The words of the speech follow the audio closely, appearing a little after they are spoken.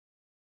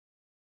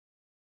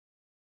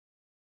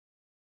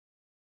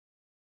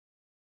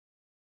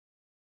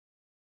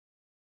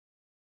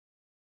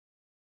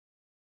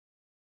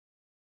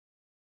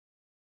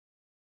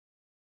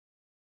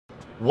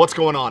What's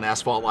going on,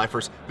 Asphalt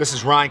Lifers? This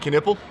is Ryan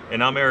Knippel.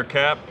 And I'm Eric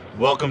Kapp.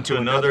 Welcome to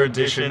another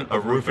edition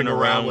of Roofing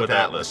Around with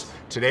Atlas.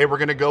 Today we're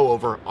going to go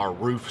over our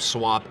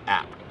RoofSwap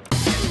app.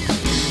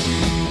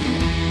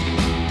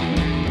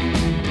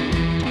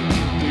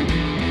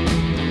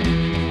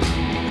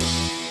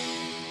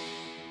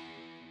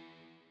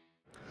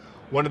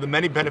 One of the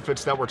many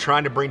benefits that we're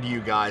trying to bring to you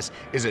guys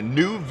is a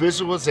new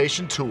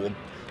visualization tool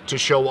to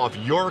show off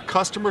your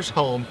customer's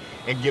home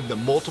and give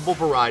them multiple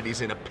varieties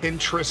in a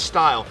Pinterest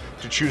style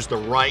to choose the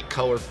right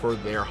color for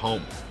their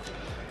home.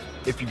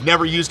 If you've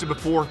never used it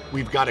before,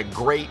 we've got a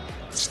great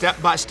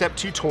step-by-step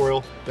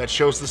tutorial that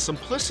shows the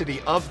simplicity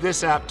of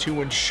this app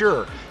to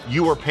ensure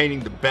you are painting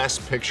the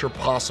best picture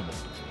possible.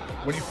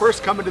 When you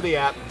first come into the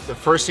app, the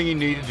first thing you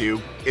need to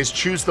do is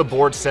choose the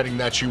board setting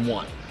that you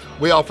want.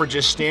 We offer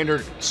just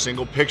standard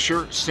single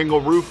picture, single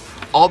roof,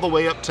 all the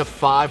way up to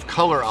 5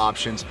 color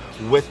options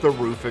with the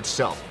roof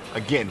itself.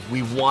 Again,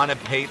 we want to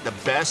paint the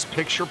best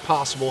picture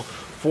possible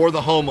for the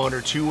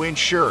homeowner to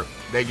ensure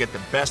they get the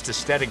best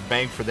aesthetic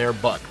bang for their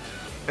buck.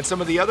 And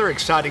some of the other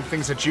exciting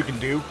things that you can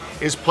do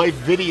is play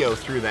video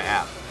through the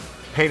app.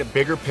 Paint a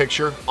bigger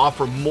picture,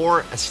 offer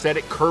more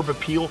aesthetic curb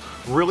appeal,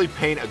 really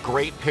paint a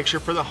great picture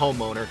for the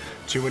homeowner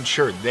to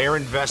ensure their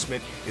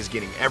investment is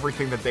getting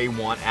everything that they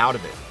want out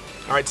of it.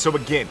 All right, so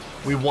again,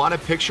 we want a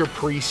picture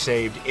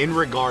pre-saved in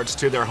regards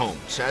to their home.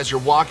 So as you're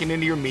walking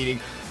into your meeting,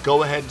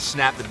 go ahead and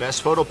snap the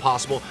best photo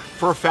possible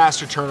for a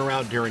faster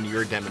turnaround during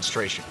your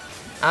demonstration.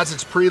 As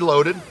it's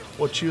preloaded,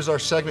 we'll choose our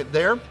segment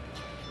there.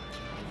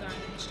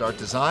 Start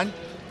design,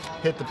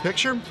 hit the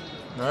picture.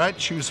 All right,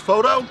 choose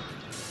photo.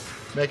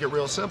 Make it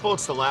real simple.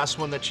 It's the last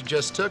one that you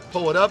just took.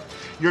 Pull it up.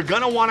 You're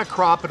gonna wanna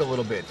crop it a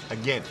little bit.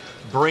 Again,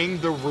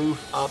 bring the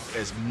roof up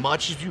as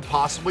much as you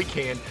possibly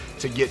can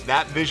to get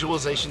that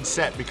visualization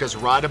set, because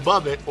right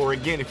above it, or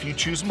again, if you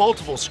choose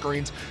multiple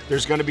screens,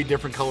 there's gonna be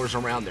different colors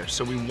around there.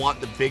 So we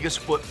want the biggest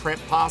footprint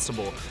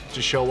possible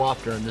to show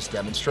off during this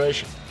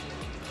demonstration.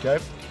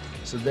 Okay,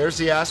 so there's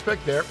the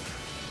aspect there.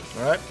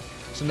 All right,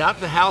 so now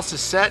that the house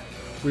is set,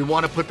 we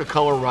wanna put the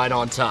color right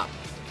on top.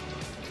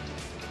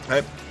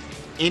 Okay.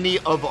 Any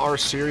of our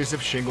series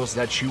of shingles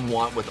that you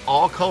want with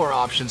all color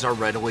options are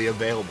readily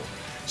available.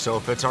 So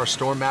if it's our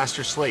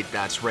Stormmaster Slate,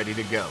 that's ready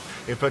to go.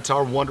 If it's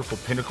our wonderful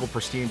Pinnacle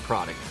Pristine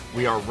product,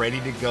 we are ready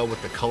to go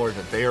with the color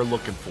that they are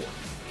looking for.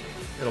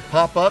 It'll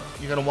pop up,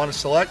 you're gonna wanna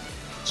select.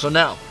 So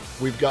now,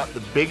 we've got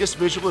the biggest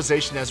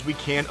visualization as we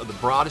can of the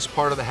broadest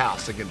part of the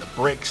house. Again, the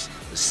bricks,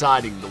 the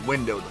siding, the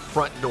window, the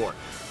front door,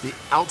 the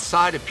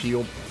outside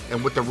appeal,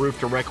 and with the roof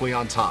directly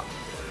on top.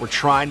 We're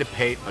trying to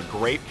paint a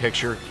great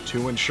picture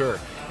to ensure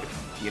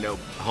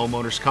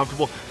homeowners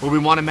comfortable, but we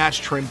want to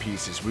match trim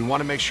pieces. We want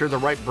to make sure the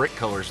right brick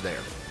color's there.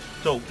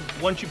 So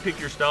once you pick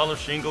your style of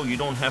shingle, you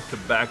don't have to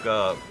back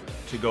up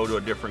to go to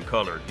a different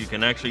color. You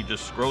can actually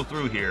just scroll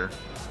through here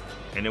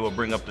and it will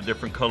bring up the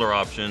different color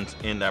options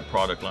in that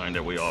product line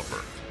that we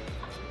offer.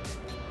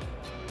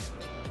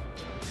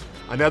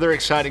 Another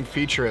exciting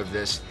feature of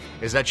this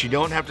is that you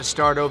don't have to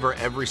start over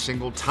every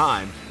single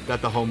time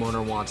that the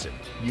homeowner wants it.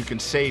 You can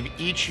save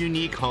each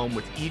unique home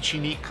with each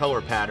unique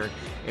color pattern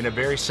in a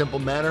very simple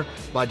manner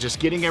by just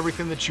getting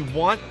everything that you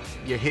want.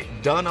 You hit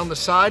done on the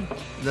side,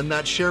 and then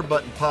that share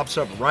button pops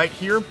up right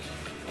here.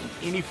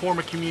 Any form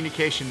of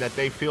communication that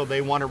they feel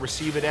they want to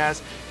receive it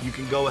as, you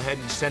can go ahead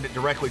and send it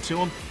directly to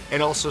them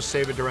and also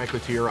save it directly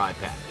to your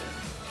iPad.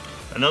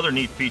 Another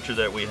neat feature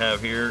that we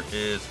have here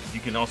is you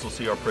can also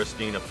see our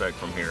pristine effect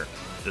from here.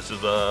 This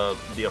is the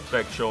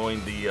effect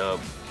showing the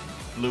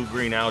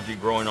blue-green algae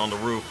growing on the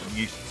roof.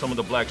 Some of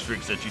the black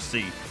streaks that you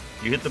see.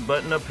 You hit the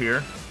button up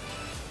here,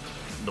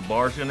 the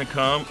bar's gonna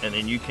come, and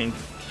then you can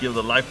give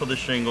the life of the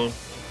shingle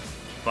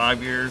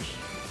 5 years.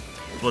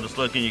 That's what it's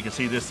looking. You can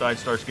see this side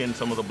starts getting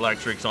some of the black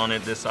streaks on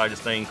it. This side is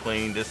staying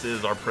clean. This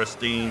is our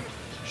pristine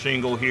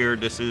shingle here.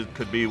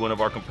 Could be one of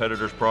our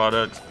competitors'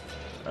 products.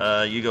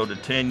 You go to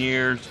 10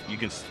 years, you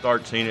can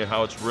start seeing it,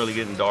 how it's really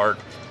getting dark.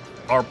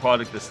 Our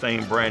product is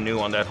staying brand new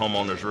on that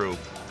homeowner's roof.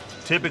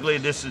 Typically,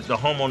 this is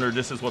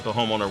what the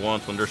homeowner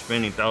wants when they're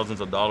spending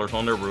thousands of dollars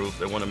on their roof.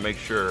 They want to make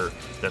sure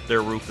that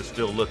their roof is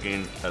still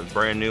looking as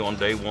brand new on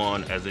day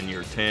one as in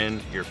year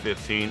 10, year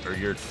 15, or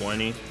year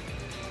 20.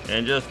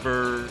 And just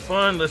for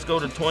fun, let's go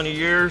to 20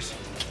 years.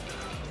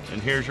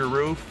 And here's your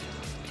roof.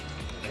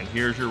 And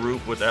here's your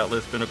roof with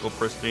Atlas Pinnacle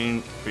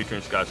Pristine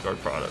featuring SkyScard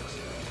products.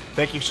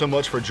 Thank you so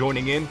much for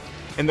joining in.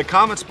 In the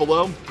comments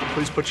below,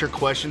 please put your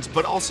questions,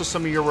 but also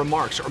some of your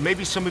remarks, or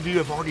maybe some of you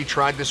have already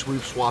tried this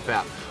RoofSwap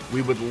app.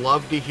 We would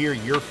love to hear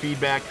your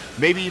feedback,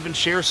 maybe even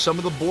share some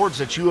of the boards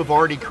that you have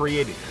already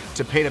created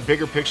to paint a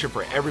bigger picture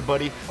for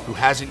everybody who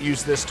hasn't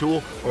used this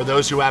tool or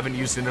those who haven't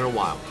used it in a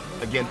while.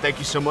 Again, thank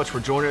you so much for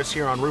joining us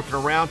here on Roofing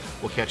Around.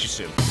 We'll catch you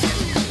soon.